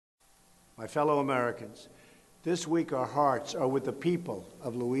My fellow Americans, this week our hearts are with the people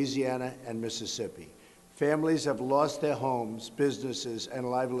of Louisiana and Mississippi. Families have lost their homes, businesses, and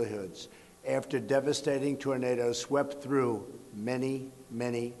livelihoods after devastating tornadoes swept through many,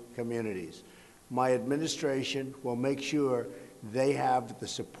 many communities. My administration will make sure they have the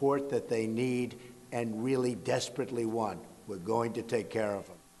support that they need and really desperately want. We're going to take care of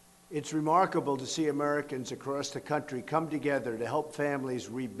them. It's remarkable to see Americans across the country come together to help families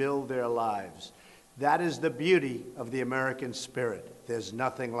rebuild their lives. That is the beauty of the American spirit. There's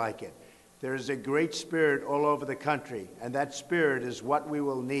nothing like it. There is a great spirit all over the country, and that spirit is what we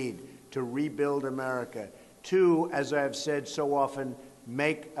will need to rebuild America, to, as I have said so often,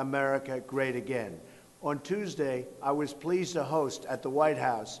 make America great again. On Tuesday, I was pleased to host at the White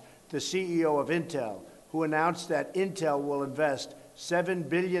House the CEO of Intel, who announced that Intel will invest $7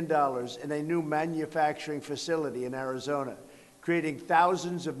 billion in a new manufacturing facility in Arizona, creating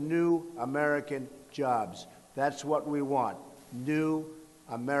thousands of new American jobs. That's what we want, new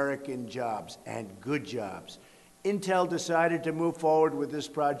American jobs and good jobs. Intel decided to move forward with this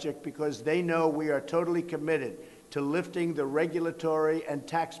project because they know we are totally committed to lifting the regulatory and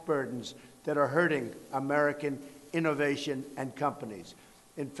tax burdens that are hurting American innovation and companies.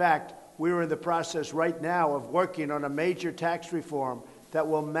 In fact, we are in the process right now of working on a major tax reform that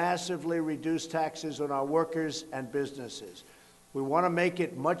will massively reduce taxes on our workers and businesses. We want to make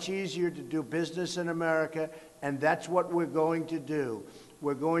it much easier to do business in America, and that's what we're going to do.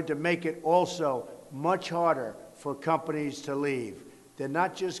 We're going to make it also much harder for companies to leave. They're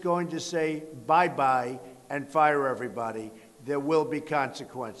not just going to say bye-bye and fire everybody. There will be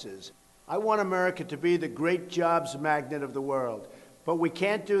consequences. I want America to be the great jobs magnet of the world. But we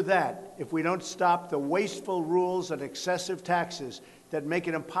can't do that if we don't stop the wasteful rules and excessive taxes that make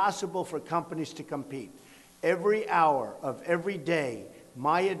it impossible for companies to compete. Every hour of every day,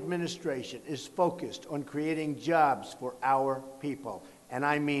 my administration is focused on creating jobs for our people, and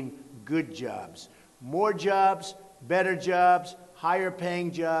I mean good jobs. More jobs, better jobs, higher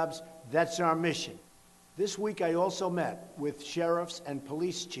paying jobs, that's our mission. This week I also met with sheriffs and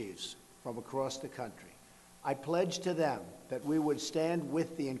police chiefs from across the country. I pledged to them that we would stand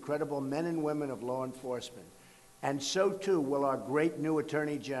with the incredible men and women of law enforcement, and so too will our great new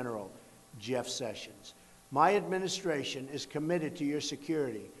Attorney General, Jeff Sessions. My administration is committed to your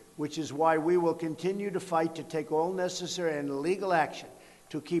security, which is why we will continue to fight to take all necessary and legal action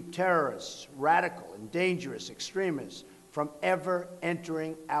to keep terrorists, radical and dangerous extremists from ever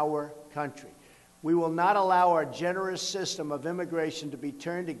entering our country. We will not allow our generous system of immigration to be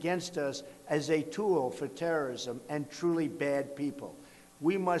turned against us as a tool for terrorism and truly bad people.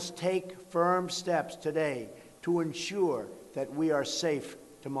 We must take firm steps today to ensure that we are safe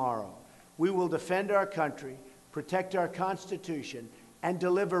tomorrow. We will defend our country, protect our Constitution, and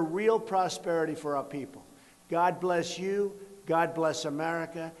deliver real prosperity for our people. God bless you. God bless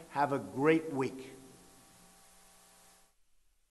America. Have a great week.